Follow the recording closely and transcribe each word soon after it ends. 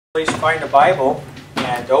Please find a Bible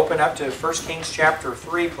and open up to 1 Kings chapter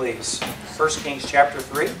 3, please. 1 Kings chapter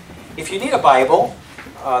 3. If you need a Bible,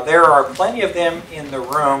 there are plenty of them in the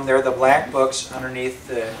room. They're the black books underneath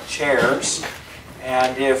the chairs.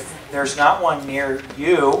 And if there's not one near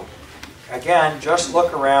you, again, just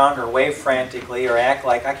look around or wave frantically or act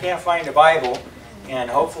like, I can't find a Bible, and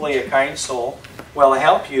hopefully a kind soul will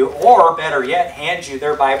help you, or better yet, hand you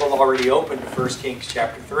their Bible already open to 1 Kings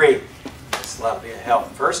chapter 3. That'll be a help.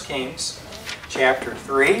 1 Kings chapter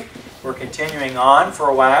 3. We're continuing on for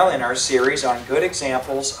a while in our series on good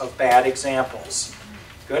examples of bad examples.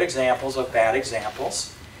 Good examples of bad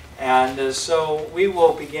examples. And so we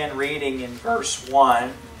will begin reading in verse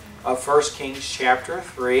 1 of 1 Kings chapter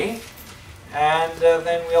 3. And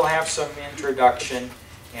then we'll have some introduction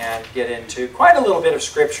and get into quite a little bit of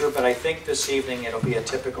Scripture, but I think this evening it'll be a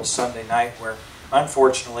typical Sunday night where,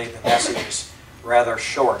 unfortunately, the message is rather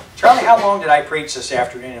short. Charlie, how long did I preach this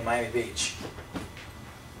afternoon in Miami Beach?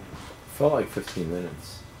 Felt like 15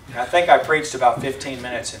 minutes. I think I preached about 15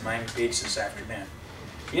 minutes in Miami Beach this afternoon.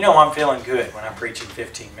 You know I'm feeling good when I'm preaching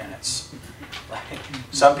 15 minutes.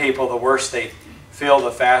 Some people, the worse they feel, the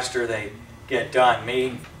faster they get done.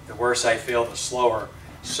 Me, the worse I feel, the slower.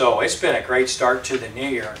 So it's been a great start to the new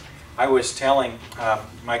year. I was telling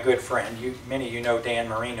my good friend, many of you know Dan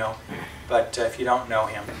Marino, but if you don't know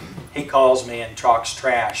him, he calls me and talks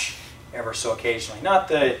trash ever so occasionally. Not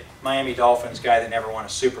the Miami Dolphins guy that never won a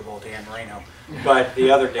Super Bowl, Dan Marino, but the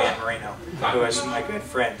other Dan Marino, who is my good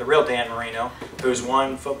friend, the real Dan Marino, who's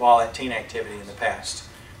won football and teen activity in the past.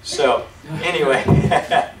 So, anyway,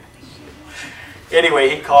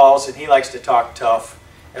 he calls and he likes to talk tough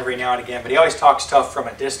every now and again, but he always talks tough from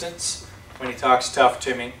a distance when he talks tough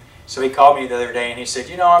to me. So he called me the other day and he said,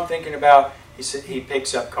 you know, I'm thinking about, he said he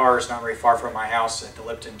picks up cars not very far from my house at the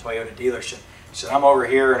Lipton Toyota dealership. He said, I'm over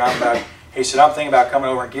here and he said, I'm thinking about coming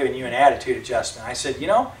over and giving you an attitude adjustment. I said, you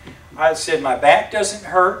know, I said, my back doesn't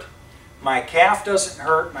hurt, my calf doesn't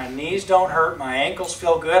hurt, my knees don't hurt, my ankles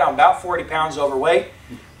feel good, I'm about 40 pounds overweight,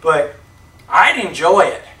 but I'd enjoy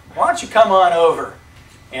it. Why don't you come on over?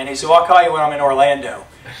 And he said, well, I'll call you when I'm in Orlando.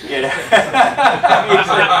 You know? When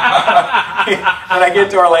I get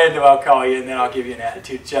to Orlando, I'll call you and then I'll give you an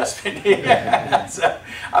attitude adjustment. So,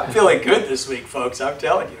 I'm feeling good this week, folks, I'm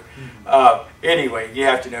telling you. Anyway, you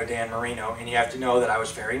have to know Dan Marino, and you have to know that I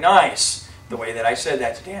was very nice. The way that I said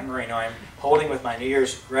that to Dan Marino, I'm holding with my New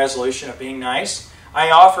Year's resolution of being nice.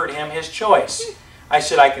 I offered him his choice. I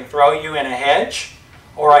said, I can throw you in a hedge,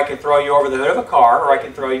 or I can throw you over the hood of a car, or I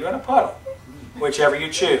can throw you in a puddle. Whichever you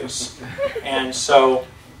choose. And so,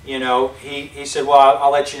 you know, he said, well, I'll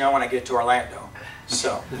let you know when I get to Orlando.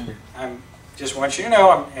 So, I just want you to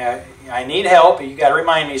know, I need help. You got to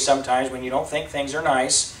remind me sometimes when you don't think things are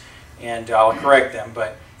nice, and I'll correct them.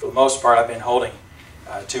 But for the most part, I've been holding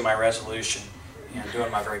to my resolution and doing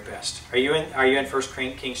my very best. Are you in 1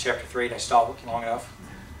 Kings chapter 3? Did I stall long enough?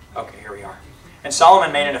 Okay, here we are. And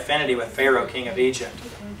Solomon made an affinity with Pharaoh, king of Egypt,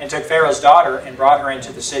 and took Pharaoh's daughter and brought her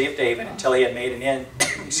into the city of David until he had made an end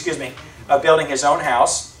of building his own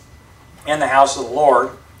house and the house of the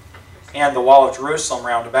Lord and the wall of Jerusalem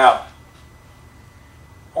round about.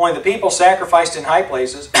 Only the people sacrificed in high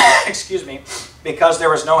places, because there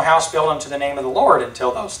was no house built unto the name of the Lord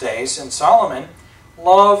until those days. And Solomon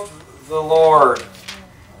loved the Lord,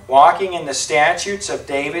 walking in the statutes of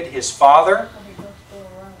David his father.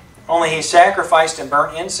 Only he sacrificed and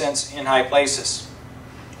burnt incense in high places.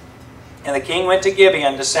 And the king went to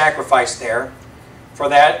Gibeon to sacrifice there, for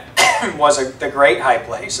that was the great high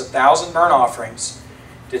place. 1,000 burnt offerings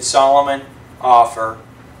did Solomon offer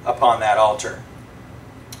upon that altar.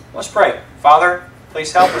 Let's pray. Father,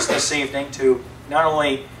 please help us this evening to not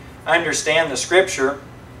only understand the Scripture,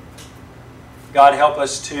 God, help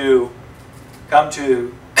us to come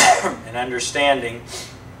to an understanding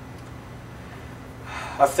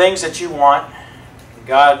of things that you want,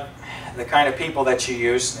 God, the kind of people that you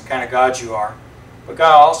use, and the kind of God you are. But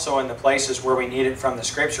God, also in the places where we need it from the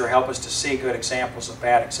Scripture, help us to see good examples of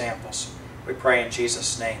bad examples. We pray in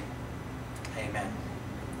Jesus' name. Amen.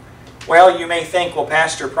 Well, you may think, well,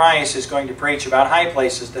 Pastor Price is going to preach about high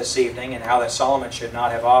places this evening and how that Solomon should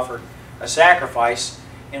not have offered a sacrifice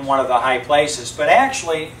in one of the high places. But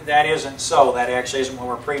actually, that isn't so. That actually isn't what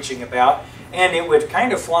we're preaching about. And it would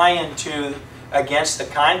kind of fly into against the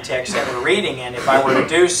context that we're reading in if I were to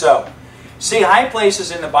do so. See, high places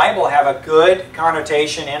in the Bible have a good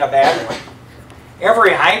connotation and a bad one.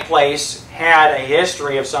 Every high place had a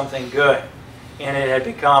history of something good, and it had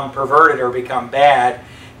become perverted or become bad,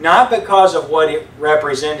 not because of what it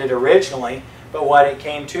represented originally, but what it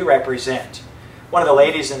came to represent. One of the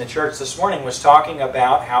ladies in the church this morning was talking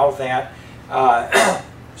about how that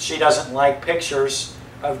she doesn't like pictures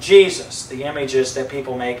of Jesus, the images that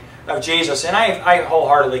people make of Jesus. And I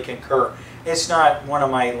wholeheartedly concur. It's not one of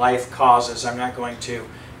my life causes. I'm not going to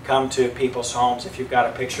come to people's homes if you've got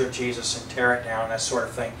a picture of Jesus and tear it down, that sort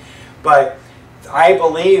of thing. But I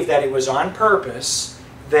believe that it was on purpose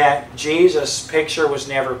that Jesus' picture was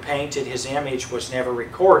never painted, his image was never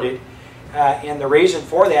recorded. And the reason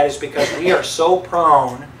for that is because we are so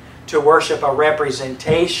prone to worship a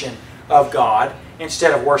representation of God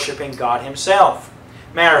instead of worshiping God himself.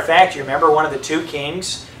 Matter of fact, you remember one of the two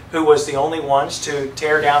kings who was the only ones to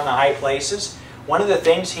tear down the high places? One of the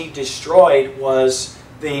things he destroyed was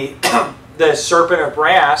the serpent of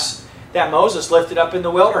brass that Moses lifted up in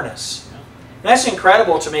the wilderness. That's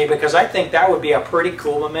incredible to me because I think that would be a pretty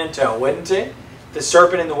cool memento, wouldn't it? The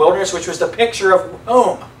serpent in the wilderness, which was the picture of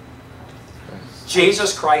whom?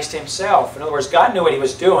 Jesus Christ himself. In other words, God knew what he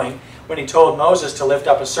was doing when he told Moses to lift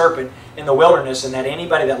up a serpent in the wilderness and that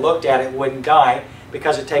anybody that looked at it wouldn't die,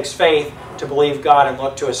 because it takes faith to believe God and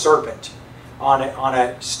look to a serpent on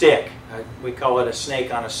a stick. We call it a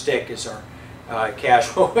snake on a stick is our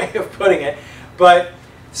casual way of putting it. But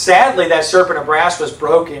sadly, that serpent of brass was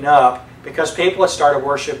broken up because people had started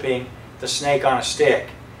worshiping the snake on a stick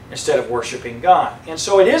instead of worshiping God. And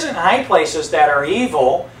so it isn't high places that are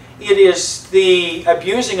evil. It is the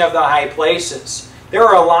abusing of the high places. There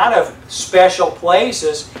are a lot of special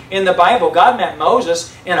places in the Bible. God met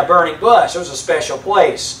Moses in a burning bush. It was a special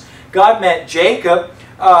place. God met Jacob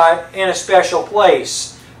in a special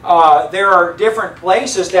place. There are different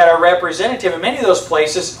places that are representative, and many of those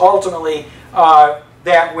places ultimately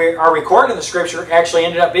that are recorded in the Scripture actually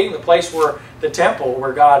ended up being the place where the temple,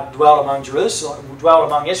 where God dwelt among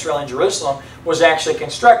Israel in Jerusalem, was actually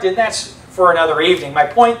constructed. And that's for another evening. My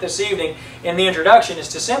point this evening in the introduction is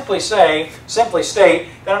to simply state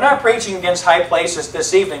that I'm not preaching against high places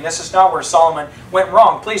this evening. This is not where Solomon went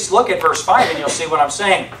wrong. Please look at verse 5 and you'll see what I'm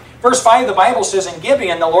saying. Verse 5, the Bible says, "In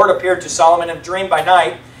Gibeon the Lord appeared to Solomon in a dream by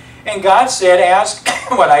night, and God said, 'Ask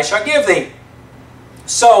what I shall give thee.'"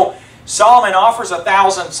 So Solomon offers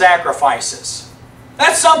 1,000 sacrifices.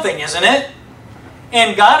 That's something, isn't it?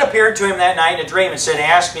 And God appeared to him that night in a dream and said,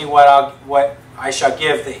 "Ask me what I shall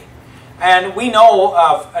give thee." And we know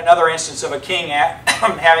of another instance of a king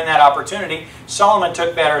having that opportunity. Solomon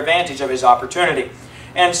took better advantage of his opportunity.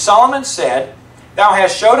 And Solomon said, "Thou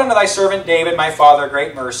hast showed unto thy servant David my father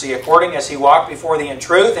great mercy, according as he walked before thee in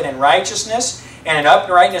truth and in righteousness and in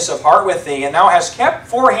uprightness of heart with thee. And thou hast kept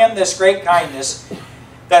for him this great kindness,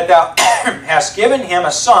 that thou hast given him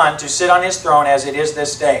a son to sit on his throne as it is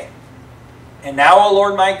this day. And now, O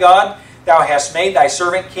Lord my God, thou hast made thy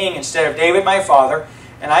servant king instead of David my father,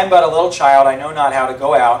 and I am but a little child, I know not how to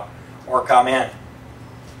go out or come in.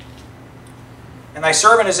 And thy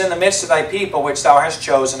servant is in the midst of thy people, which thou hast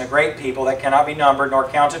chosen, a great people that cannot be numbered nor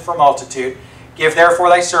counted for multitude. Give therefore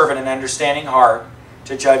thy servant an understanding heart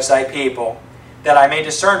to judge thy people, that I may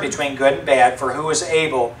discern between good and bad, for who is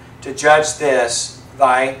able to judge this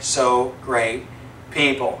thy so great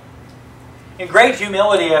people?" In great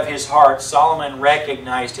humility of his heart, Solomon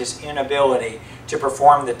recognized his inability to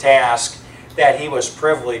perform the task that he was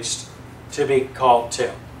privileged to be called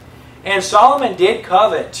to. And Solomon did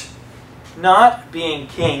covet, not being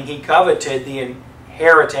king, he coveted the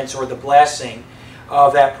inheritance or the blessing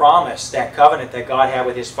of that promise, that covenant that God had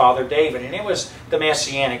with his father David. And it was the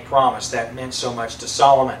messianic promise that meant so much to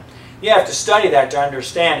Solomon. You have to study that to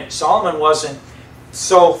understand it. Solomon wasn't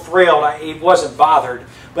so thrilled, he wasn't bothered,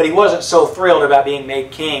 but he wasn't so thrilled about being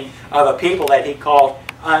made king of a people that he called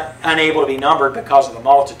unable to be numbered because of the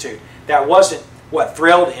multitude. That wasn't what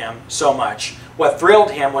thrilled him so much. What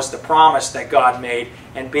thrilled him was the promise that God made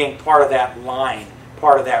and being part of that line,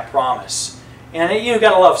 part of that promise. And you've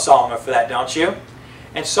got to love Solomon for that, don't you?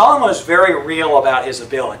 And Solomon was very real about his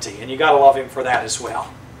ability, and you've got to love him for that as well.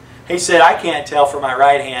 He said, "I can't tell from my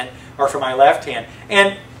right hand or from my left hand."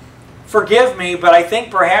 And forgive me, but I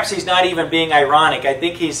think perhaps he's not even being ironic. I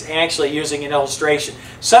think he's actually using an illustration.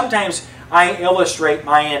 Sometimes I illustrate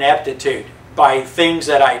my ineptitude by things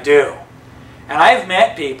that I do. And I've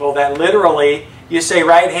met people that literally, you say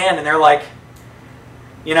right hand and they're like,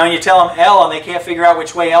 you know, you tell them L and they can't figure out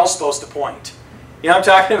which way L's supposed to point. You know what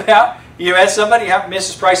I'm talking about? You met somebody,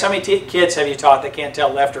 Mrs. Price, how many kids have you taught that can't tell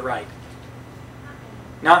left or right?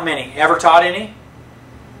 Not many. Ever taught any?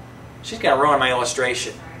 She's going to ruin my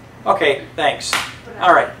illustration. Okay, thanks.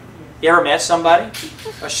 All right. You ever met somebody?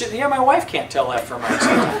 Oh, shit, yeah, my wife can't tell left from right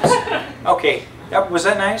sometimes. Okay, was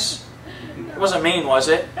that nice? It wasn't mean, was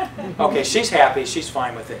it? Okay, she's happy. She's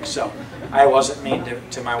fine with it. So I wasn't mean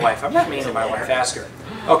to my wife. I'm not mean to my wife. Ask her.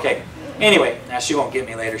 Okay. Anyway, now she won't get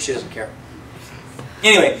me later. She doesn't care.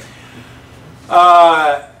 Anyway,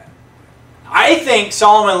 I think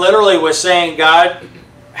Solomon literally was saying, God,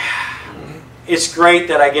 it's great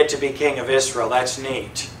that I get to be king of Israel. That's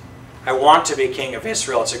neat. I want to be king of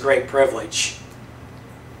Israel. It's a great privilege.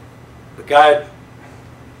 But God,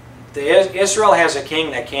 Israel has a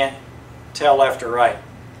king that can't tell left or right.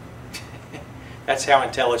 That's how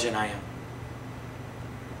intelligent I am.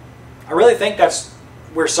 I really think that's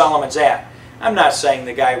where Solomon's at. I'm not saying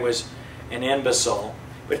the guy was an imbecile,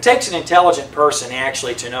 but it takes an intelligent person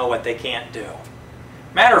actually to know what they can't do.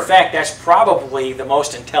 Matter of fact, that's probably the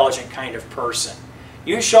most intelligent kind of person.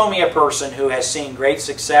 You show me a person who has seen great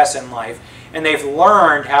success in life and they've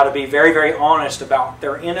learned how to be very, very honest about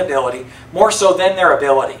their inability, more so than their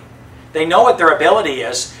ability. They know what their ability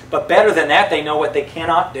is, but better than that, they know what they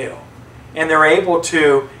cannot do. And they're able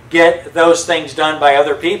to get those things done by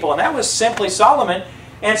other people. And that was simply Solomon.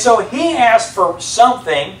 And so he asked for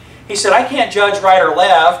something. He said, I can't judge right or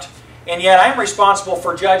left, and yet I'm responsible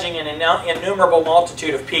for judging an innumerable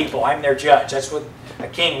multitude of people. I'm their judge. That's what a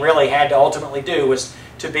king really had to ultimately do, was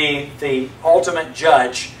to be the ultimate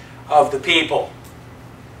judge of the people.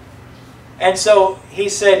 And so he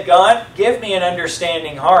said, God, give me an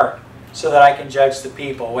understanding heart so that I can judge the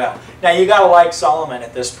people well. Now you got to like Solomon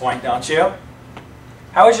at this point, don't you?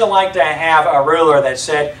 How would you like to have a ruler that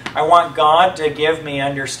said, I want God to give me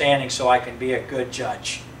understanding so I can be a good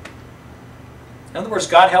judge? In other words,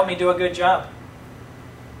 God, help me do a good job.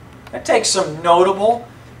 That takes some notable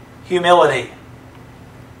humility.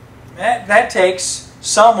 That takes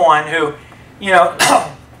someone who, you know,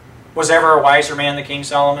 was ever a wiser man than King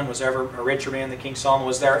Solomon? Was ever a richer man than King Solomon?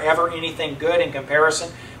 Was there ever anything good in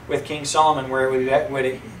comparison with King Solomon where it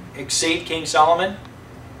would exceed King Solomon?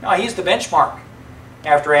 No, he's the benchmark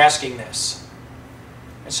after asking this.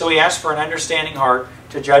 And so he asked for an understanding heart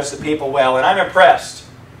to judge the people well. And I'm impressed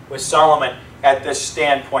with Solomon at this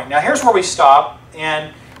standpoint. Now here's where we stop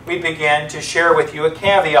and we begin to share with you a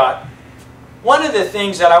caveat. One of the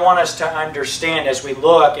things that I want us to understand as we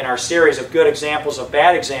look in our series of good examples of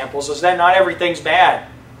bad examples is that not everything's bad.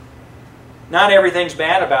 Not everything's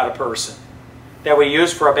bad about a person that we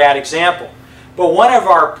use for a bad example. But one of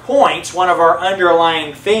our points, one of our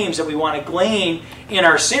underlying themes that we want to glean in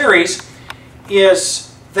our series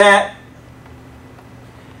is that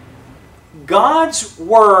God's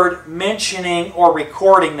word mentioning or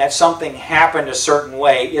recording that something happened a certain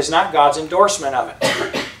way is not God's endorsement of it.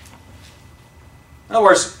 In other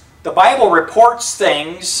words, the Bible reports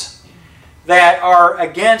things that are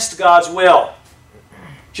against God's will.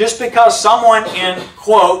 Just because someone in,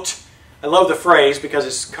 quote, I love the phrase because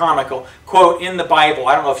it's comical, quote, in the Bible.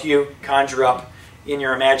 I don't know if you conjure up in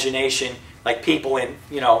your imagination like people in,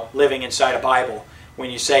 living inside a Bible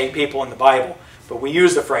when you say people in the Bible. But we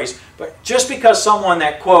use the phrase. But just because someone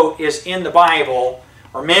that, quote, is in the Bible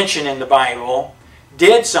or mentioned in the Bible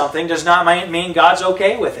did something does not mean God's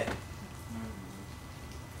okay with it.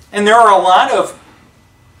 And there are a lot of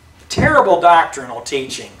terrible doctrinal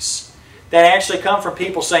teachings that actually come from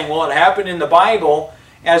people saying, well, it happened in the Bible,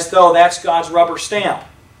 as though that's God's rubber stamp.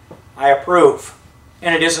 I approve.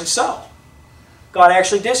 And it isn't so. God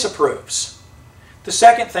actually disapproves. The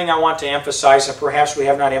second thing I want to emphasize, and perhaps we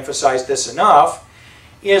have not emphasized this enough,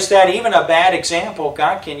 is that even a bad example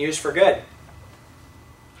God can use for good.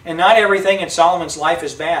 And not everything in Solomon's life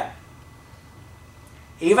is bad.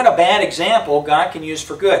 Even a bad example God can use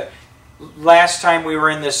for good. Last time we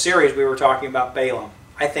were in this series, we were talking about Balaam.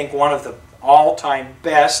 I think one of the all-time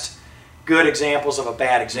best good examples of a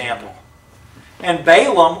bad example. And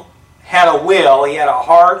Balaam had a will, he had a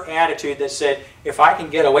hard attitude that said, if I can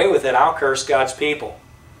get away with it, I'll curse God's people.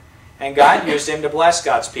 And God used him to bless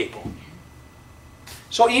God's people.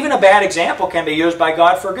 So even a bad example can be used by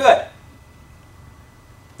God for good.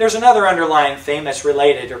 There's another underlying theme that's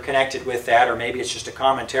related or connected with that, or maybe it's just a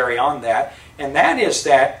commentary on that, and that is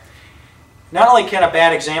that not only can a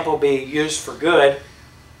bad example be used for good,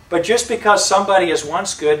 but just because somebody is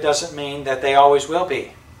once good doesn't mean that they always will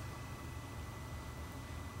be.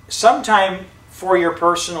 Sometime for your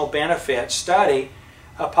personal benefit, study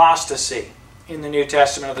apostasy in the New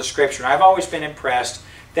Testament of the Scripture. I've always been impressed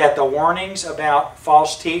that the warnings about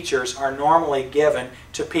false teachers are normally given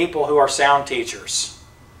to people who are sound teachers.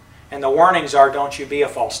 And the warnings are, don't you be a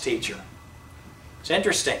false teacher. It's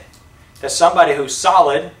interesting that somebody who's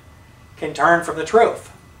solid can turn from the truth.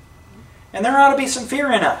 And there ought to be some fear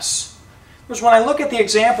in us. Because when I look at the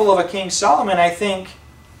example of a King Solomon, I think,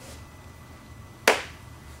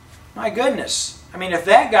 my goodness, I mean, if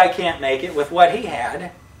that guy can't make it with what he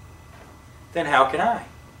had, then how can I?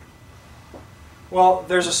 Well,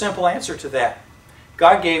 there's a simple answer to that.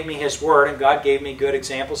 God gave me His Word, and God gave me good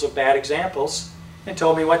examples of bad examples, and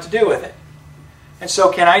told me what to do with it. And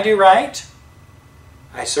so can I do right?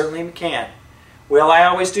 I certainly can. Will I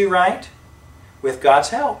always do right? With God's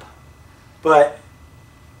help. But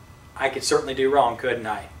I could certainly do wrong, couldn't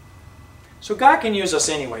I? So God can use us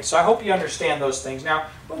anyway. So I hope you understand those things. Now,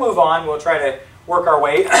 we'll move on. We'll try to work our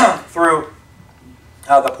way through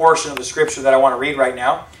the portion of the Scripture that I want to read right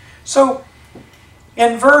now. So,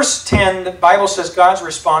 in verse 10, the Bible says God's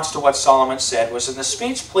response to what Solomon said was, "And the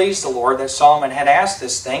speech pleased the Lord that Solomon had asked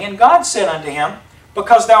this thing. And God said unto him,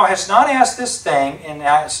 Because thou hast not asked this thing,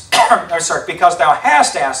 because thou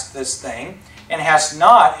hast asked this thing, and hast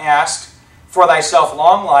not asked for thyself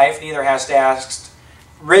long life, neither hast asked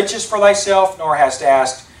riches for thyself, nor hast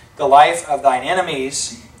asked the life of thine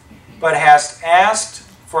enemies, but hast asked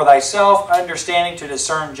for thyself understanding to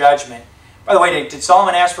discern judgment." By the way, did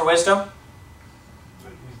Solomon ask for wisdom?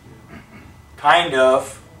 Kind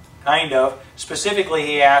of. Specifically,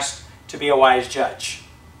 he asked to be a wise judge,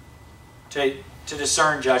 to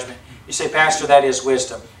discern judgment. You say, "Pastor, that is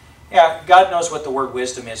wisdom." Yeah, God knows what the word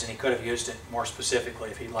wisdom is, and He could have used it more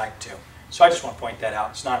specifically if He'd like to. So I just want to point that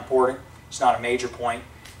out. It's not important. It's not a major point.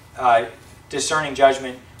 Discerning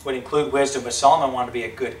judgment would include wisdom, but Solomon wanted to be a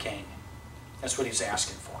good king. That's what he's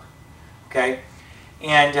asking for. Okay?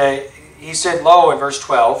 And he said, "Lo," in verse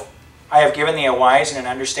 12, "I have given thee a wise and an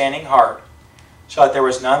understanding heart, so that there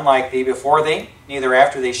was none like thee before thee, neither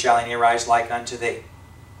after thee shall any arise like unto thee."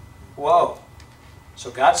 Whoa. So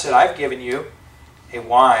God said, "I've given you a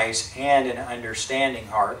wise and an understanding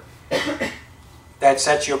heart." That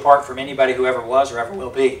sets you apart from anybody who ever was or ever will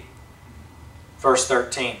be. Verse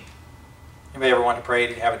 13. Anybody ever want to pray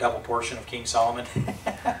to have a double portion of King Solomon?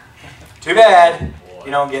 Too bad.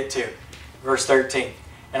 You don't get to. Verse 13.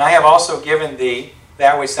 "And I have also given thee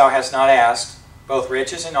that which thou hast not asked, both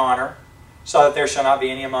riches and honor, so that there shall not be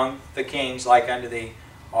any among the kings like unto thee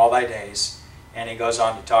all thy days." And he goes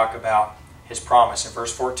on to talk about his promise in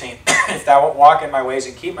verse 14. "If thou wilt walk in my ways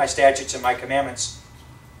and keep my statutes and my commandments,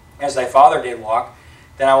 as thy father did walk,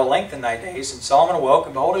 then I will lengthen thy days." And Solomon awoke,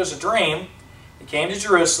 and behold, it was a dream. He came to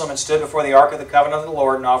Jerusalem and stood before the ark of the covenant of the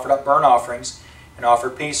Lord, and offered up burnt offerings, and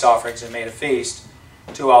offered peace offerings, and made a feast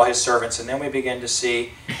to all his servants. And then we begin to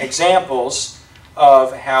see examples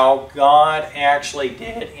of how God actually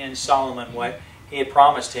did in Solomon what He had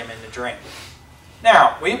promised him in the dream.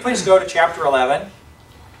 Now, will you please go to chapter 11?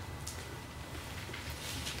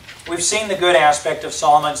 We've seen the good aspect of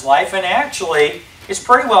Solomon's life, and actually, it's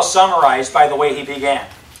pretty well summarized by the way he began.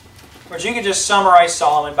 Whereas you could just summarize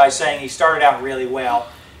Solomon by saying he started out really well,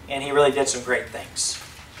 and he really did some great things.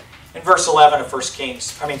 In verse 11 of verse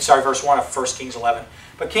 1 of 1 Kings 11.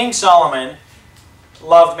 "But King Solomon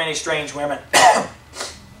loved many strange women,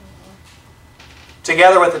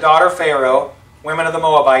 together with the daughter of Pharaoh, women of the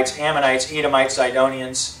Moabites, Ammonites, Edomites,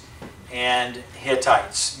 Zidonians, and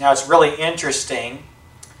Hittites." Now it's really interesting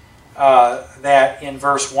that in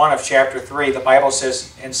verse 1 of chapter 3, the Bible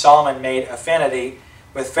says, "And Solomon made affinity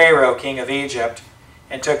with Pharaoh, king of Egypt,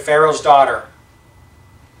 and took Pharaoh's daughter."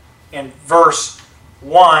 In verse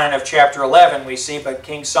 1 of chapter 11, we see, "But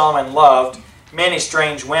King Solomon loved many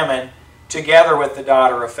strange women, together with the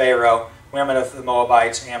daughter of Pharaoh, women of the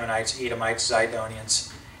Moabites, Ammonites, Edomites,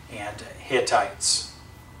 Zidonians, and Hittites."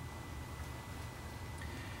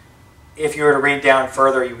 If you were to read down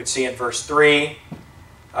further, you would see in verse 3,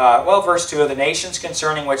 verse 2, "The nations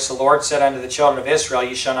concerning which the Lord said unto the children of Israel,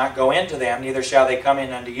 Ye shall not go into them, neither shall they come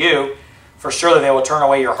in unto you, for surely they will turn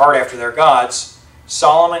away your heart after their gods.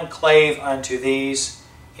 Solomon clave unto these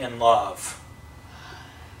in love.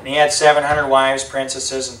 And he had 700 wives,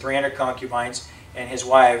 princesses, and 300 concubines, and his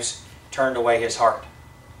wives turned away his heart."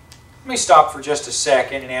 Let me stop for just a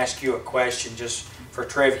second and ask you a question just for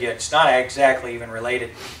trivia. It's not exactly even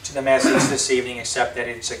related to the message this evening, except that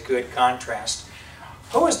it's a good contrast.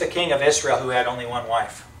 Who was the king of Israel who had only one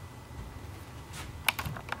wife?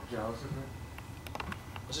 Jehoshaphat.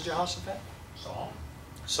 Was it Jehoshaphat? Saul.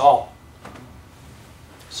 Saul.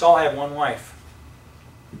 Saul had one wife.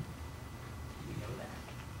 You know that.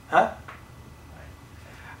 Huh?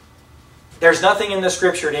 There's nothing in the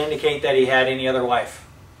Scripture to indicate that he had any other wife.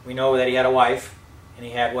 We know that he had a wife, and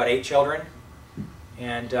he had, 8 children?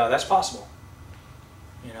 And that's possible.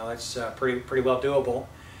 You know, that's pretty well doable.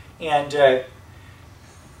 And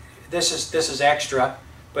this is extra,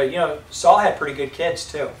 but you know, Saul had pretty good kids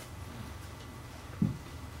too.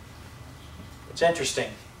 It's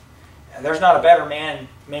interesting. There's not a better man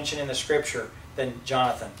mentioned in the Scripture than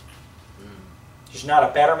Jonathan. There's not a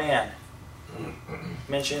better man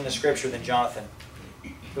mentioned in the Scripture than Jonathan.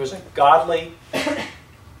 He was a godly,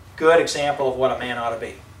 good example of what a man ought to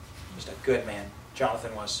be. Just a good man.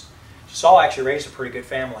 Jonathan was. Saul actually raised a pretty good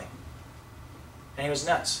family. And he was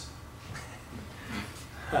nuts.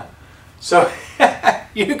 So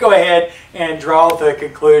you go ahead and draw the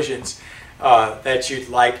conclusions that you'd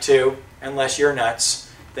like to. Unless you're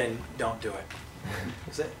nuts, then don't do it.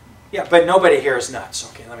 Is it? Yeah, but nobody here is nuts.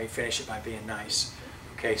 Okay, let me finish it by being nice.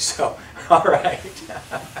 Okay, so, all right.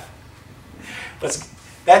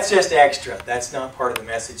 That's just extra. That's not part of the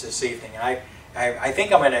message this evening. I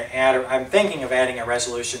think I'm going to add, I'm thinking of adding a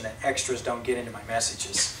resolution that extras don't get into my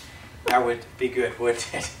messages. That would be good, wouldn't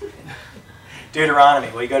it?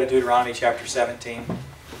 Deuteronomy. Will you go to Deuteronomy chapter 17?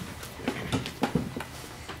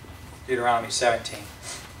 Deuteronomy 17.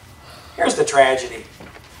 Here's the tragedy.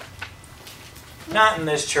 Not in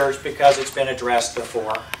this church because it's been addressed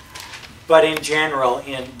before, but in general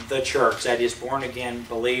in the church, that is born-again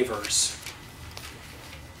believers.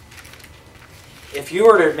 If you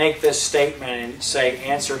were to make this statement and say,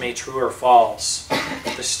 answer me true or false,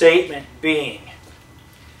 the statement being,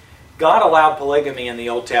 God allowed polygamy in the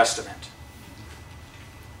Old Testament.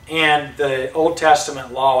 And the Old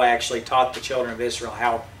Testament law actually taught the children of Israel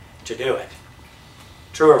how to do it.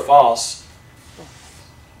 True or false?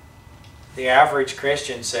 The average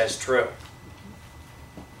Christian says true.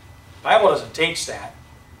 The Bible doesn't teach that,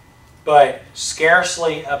 but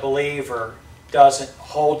scarcely a believer doesn't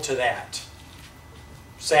hold to that,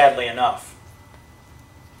 sadly enough.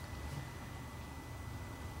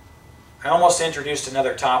 I almost introduced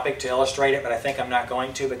another topic to illustrate it, but I think I'm not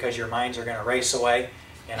going to because your minds are going to race away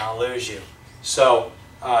and I'll lose you. So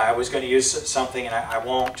I was going to use something and I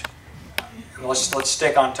won't. Let's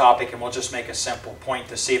stick on topic and we'll just make a simple point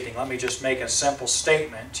this evening. Let me just make a simple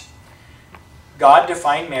statement. God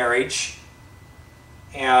defined marriage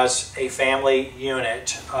as a family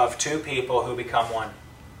unit of two people who become one.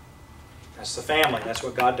 That's the family. That's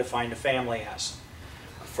what God defined a family as.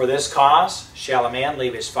 For this cause shall a man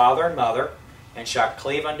leave his father and mother, and shall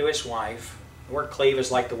cleave unto his wife. The word cleave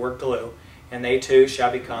is like the word glue. And they two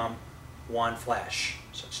shall become one flesh.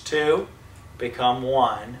 So it's two become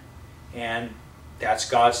one. And that's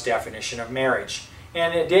God's definition of marriage.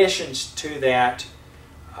 And additions to that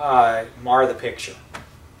mar the picture.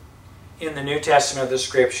 In the New Testament of the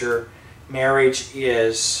Scripture, marriage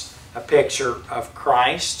is a picture of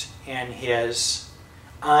Christ and His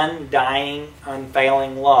undying,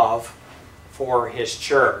 unfailing love for His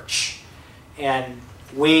church. And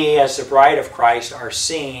we, as the bride of Christ, are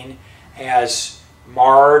seen as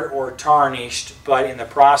marred or tarnished, but in the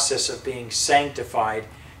process of being sanctified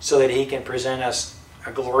so that He can present us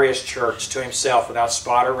a glorious church to Himself without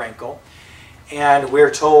spot or wrinkle. And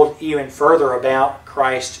we're told even further about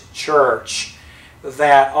Christ's church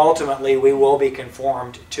that ultimately we will be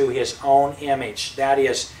conformed to His own image. That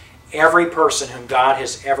is, every person whom God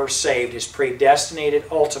has ever saved is predestinated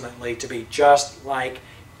ultimately to be just like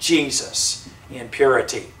Jesus in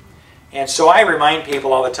purity. And so I remind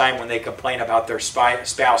people all the time when they complain about their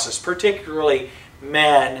spouses, particularly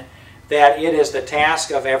men, that it is the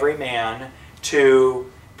task of every man to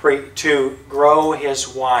grow his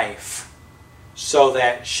wife so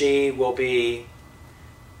that she will be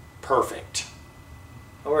perfect.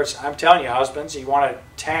 In other words, I'm telling you, husbands, you want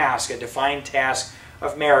a defined task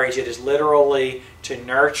of marriage. It is literally to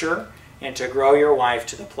nurture and to grow your wife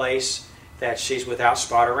to the place that she's without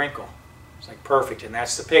spot or wrinkle. It's like perfect, and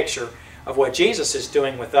that's the picture of what Jesus is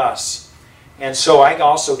doing with us. And so I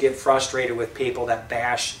also get frustrated with people that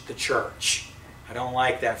bash the church. I don't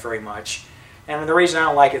like that very much. And the reason I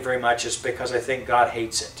don't like it very much is because I think God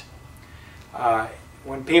hates it.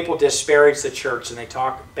 When people disparage the church and they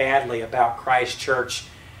talk badly about Christ's church,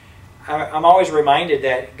 I'm always reminded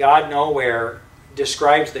that God nowhere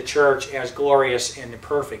describes the church as glorious and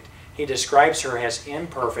perfect. He describes her as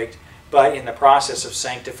imperfect, but in the process of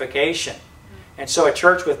sanctification. And so a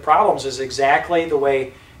church with problems is exactly the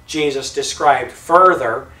way Jesus described.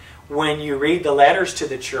 Further, when you read the letters to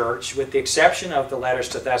the church, with the exception of the letters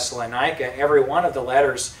to Thessalonica, every one of the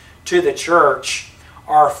letters to the church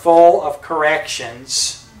are full of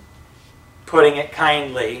corrections, putting it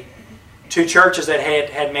kindly, to churches that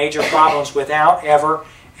had major problems without ever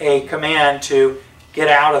a command to get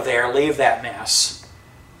out of there, leave that mess,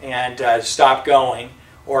 and stop going,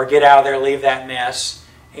 or get out of there, leave that mess,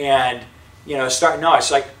 and start. No,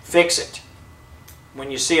 it's like fix it. When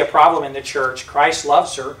you see a problem in the church, Christ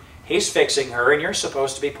loves her, He's fixing her, and you're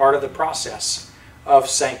supposed to be part of the process of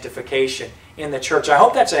sanctification in the church. I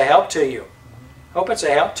hope that's a help to you. I hope it's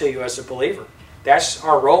a help to you as a believer. That's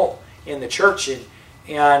our role in the church,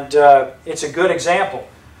 and it's a good example.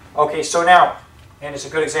 Okay, so now, and it's a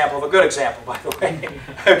good example of a good example, by the way.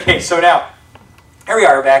 Okay, so now, here we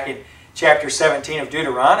are back in chapter 17 of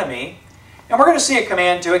Deuteronomy, and we're going to see a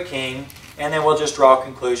command to a king, and then we'll just draw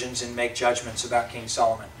conclusions and make judgments about King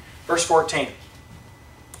Solomon. Verse 14.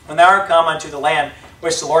 When thou art come unto the land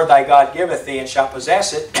which the Lord thy God giveth thee, and shalt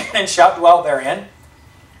possess it, and shalt dwell therein,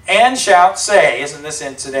 and shalt say," isn't this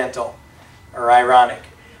incidental or ironic?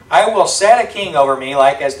 "I will set a king over me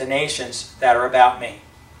like as the nations that are about me."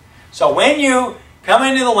 So when you come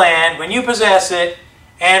into the land, when you possess it,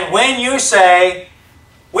 and when you say,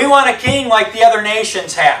 "We want a king like the other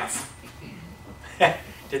nations have."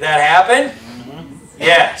 Did that happen?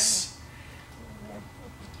 Yes.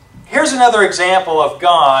 Here's another example of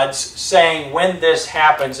God's saying, when this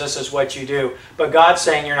happens, this is what you do. But God's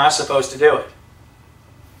saying you're not supposed to do it.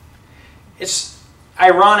 It's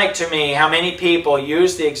ironic to me how many people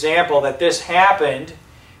use the example that this happened,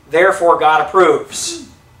 therefore God approves.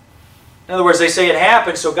 In other words, they say it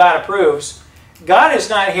happened, so God approves. God is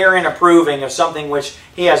not herein approving of something which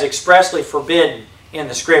He has expressly forbidden in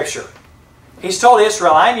the Scripture. He's told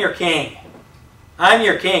Israel, "I'm your king. I'm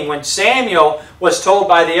your king." When Samuel was told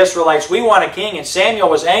by the Israelites, "We want a king," and Samuel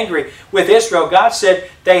was angry with Israel, God said,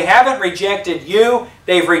 "They haven't rejected you,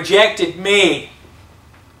 they've rejected me."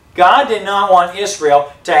 God did not want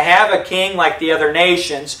Israel to have a king like the other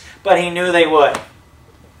nations, but He knew they would.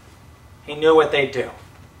 He knew what they'd do.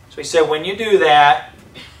 So He said, when you do that,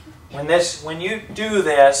 when you do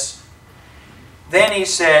this, then He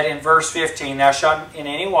said in verse 15, "Thou shalt in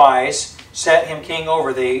any wise set him king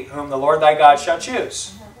over thee, whom the Lord thy God shall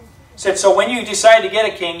choose." He said, so when you decide to get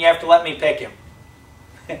a king, you have to let me pick him.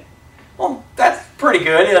 Well, that's pretty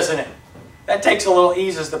good, isn't it? That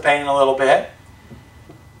eases the pain a little bit.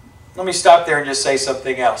 Let me stop there and just say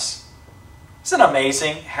something else. Isn't it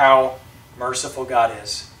amazing how merciful God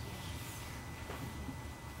is?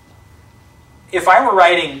 If I were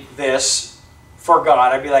writing this for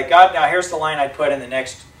God, I'd be like, "God, now here's the line I'd put in the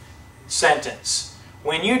next sentence.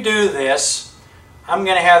 When you do this, I'm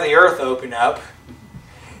going to have the earth open up.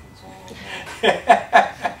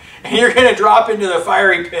 And you're going to drop into the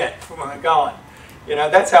fiery pit from going." You know,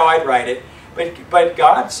 that's how I'd write it. But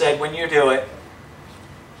God said, when you do it,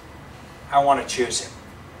 I want to choose him.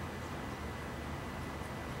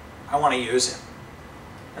 I want to use him.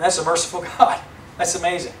 And that's a merciful God. That's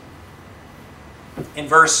amazing. In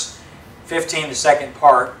verse 15, the second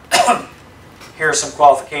part, here are some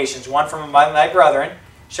qualifications. "One from among thy brethren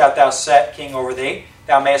shalt thou set king over thee.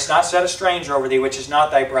 Thou mayest not set a stranger over thee, which is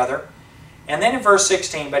not thy brother." And then in verse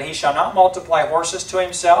 16, "But he shall not multiply horses to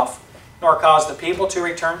himself, nor cause the people to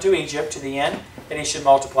return to Egypt to the end that he should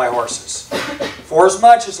multiply horses.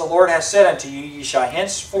 Forasmuch as the Lord has said unto you, ye shall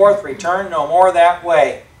henceforth return no more that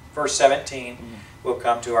way." Verse 17, we'll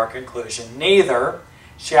come to our conclusion. "Neither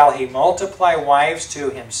shall he multiply wives to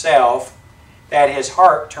himself, that his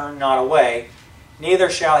heart turn not away. Neither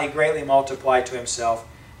shall he greatly multiply to himself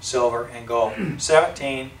silver and gold."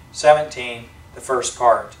 17, the first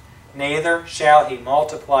part. "Neither shall he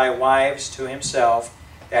multiply wives to himself,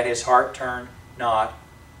 that his heart turn not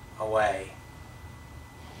away."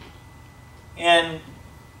 In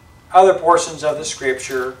other portions of the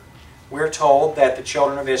Scripture, we're told that the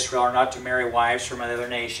children of Israel are not to marry wives from other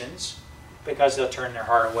nations because they'll turn their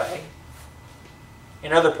heart away.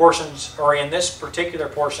 In other portions, or in this particular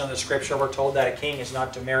portion of the Scripture, we're told that a king is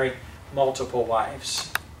not to marry multiple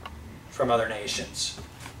wives from other nations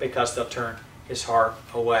because they'll turn his heart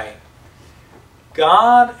away.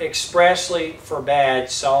 God expressly forbade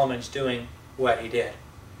Solomon's doing what he did.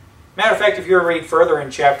 Matter of fact, if you read further in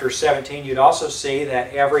chapter 17, you'd also see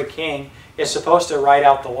that every king is supposed to write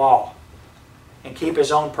out the law and keep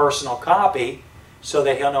his own personal copy so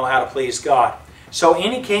that he'll know how to please God. So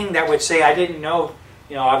any king that would say, "I didn't know,"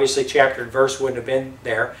 obviously chapter and verse wouldn't have been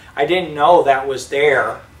there. "I didn't know that was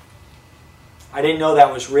there. I didn't know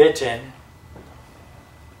that was written."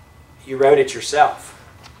 You wrote it yourself.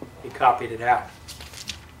 You copied it out.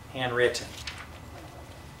 Handwritten.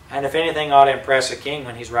 And if anything ought to impress a king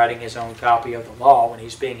when he's writing his own copy of the law, when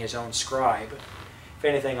he's being his own scribe, if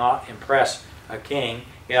anything ought to impress a king,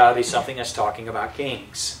 it ought to be something that's talking about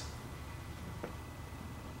kings.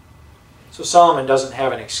 So Solomon doesn't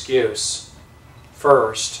have an excuse,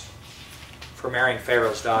 first, for marrying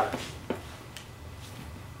Pharaoh's daughter.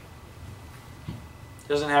 He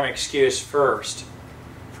doesn't have an excuse, first,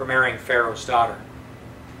 for marrying Pharaoh's daughter.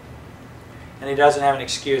 And he doesn't have an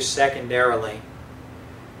excuse, secondarily,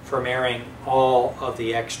 for marrying all of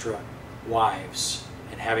the extra wives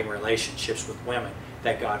and having relationships with women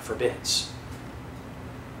that God forbids.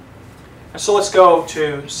 And so let's go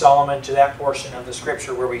to Solomon, to that portion of the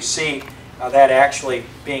Scripture where we see that actually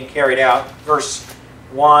being carried out. Verse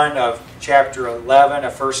 1 of chapter 11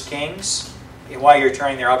 of 1 Kings. While you're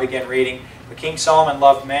turning there, I'll begin reading. "But King Solomon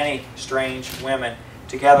loved many strange women,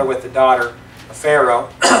 together with the daughter of Pharaoh,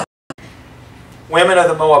 women of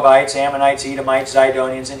the Moabites, Ammonites, Edomites,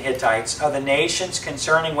 Zidonians, and Hittites, of the nations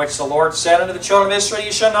concerning which the Lord said unto the children of Israel,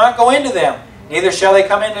 Ye shall not go into them, neither shall they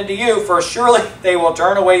come in unto you, for surely they will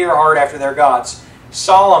turn away your heart after their gods.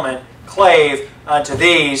 Solomon clave unto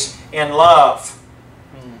these in love.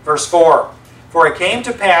 Verse 4, For it came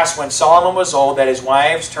to pass when Solomon was old that his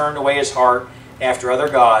wives turned away his heart after other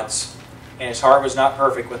gods, and his heart was not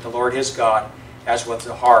perfect with the Lord his God, as was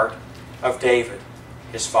the heart of David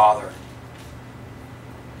his father.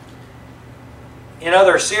 In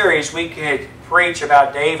other series, we could preach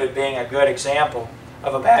about David being a good example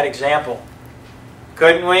of a bad example.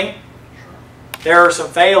 Couldn't we? There are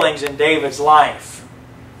some failings in David's life.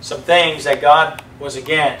 Some things that God was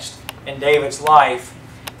against in David's life.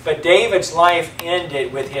 But David's life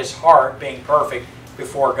ended with his heart being perfect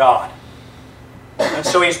before God. And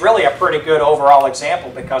so he's really a pretty good overall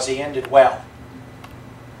example because he ended well.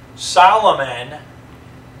 Solomon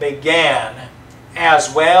began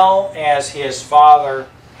as well as his father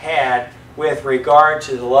had with regard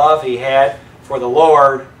to the love he had for the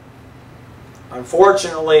Lord.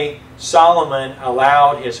 Unfortunately, Solomon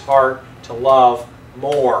allowed his heart to love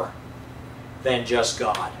more than just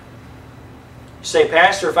God. You say,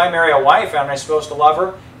 Pastor, if I marry a wife, am I supposed to love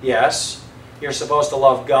her? Yes. You're supposed to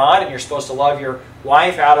love God, and you're supposed to love your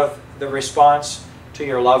wife out of the response to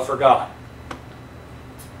your love for God.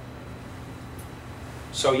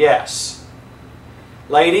 So yes.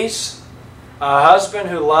 Ladies, a husband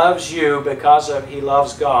who loves you because he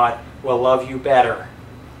loves God will love you better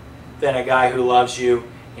than a guy who loves you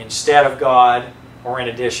instead of God or in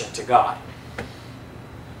addition to God.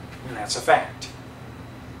 And that's a fact.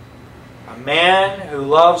 A man who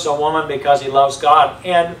loves a woman because he loves God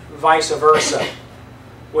and vice versa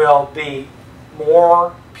will be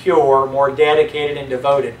more pure, more dedicated and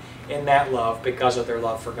devoted in that love because of their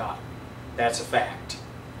love for God. That's a fact.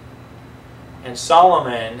 And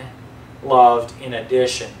Solomon loved in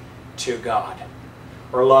addition to God,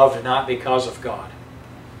 or loved not because of God.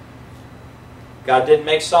 God didn't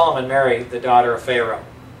make Solomon marry the daughter of Pharaoh.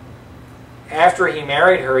 After he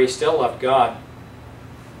married her, he still loved God.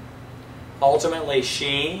 Ultimately,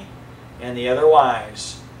 she and the other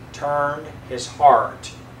wives turned his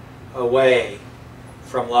heart away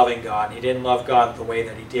from loving God. He didn't love God the way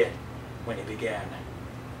that he did when he began.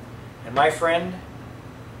 And my friend,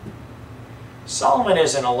 Solomon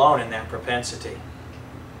isn't alone in that propensity.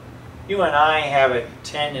 You and I have a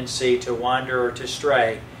tendency to wander or to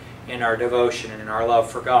stray in our devotion and in our love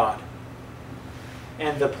for God.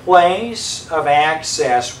 And the place of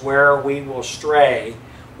access where we will stray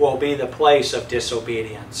will be the place of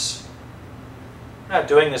disobedience. I'm not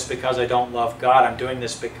doing this because I don't love God. I'm doing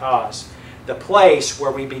this because the place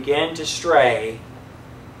where we begin to stray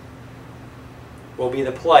will be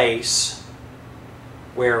the place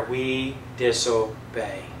where we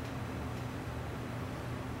disobey.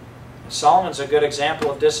 Solomon's a good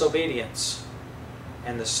example of disobedience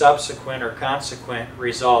and the subsequent or consequent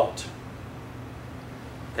result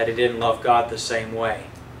that he didn't love God the same way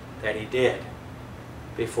that he did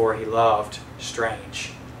before he loved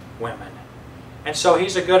strange women. And so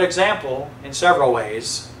he's a good example in several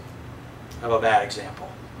ways of a bad example.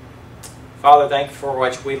 Father, thank you for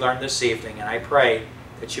what we learned this evening, and I pray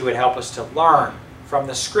that you would help us to learn from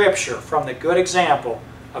the Scripture, from the good example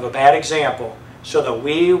of a bad example, so that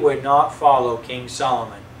we would not follow King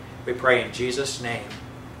Solomon. We pray in Jesus' name.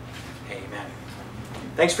 Amen.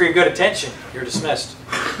 Thanks for your good attention. You're dismissed.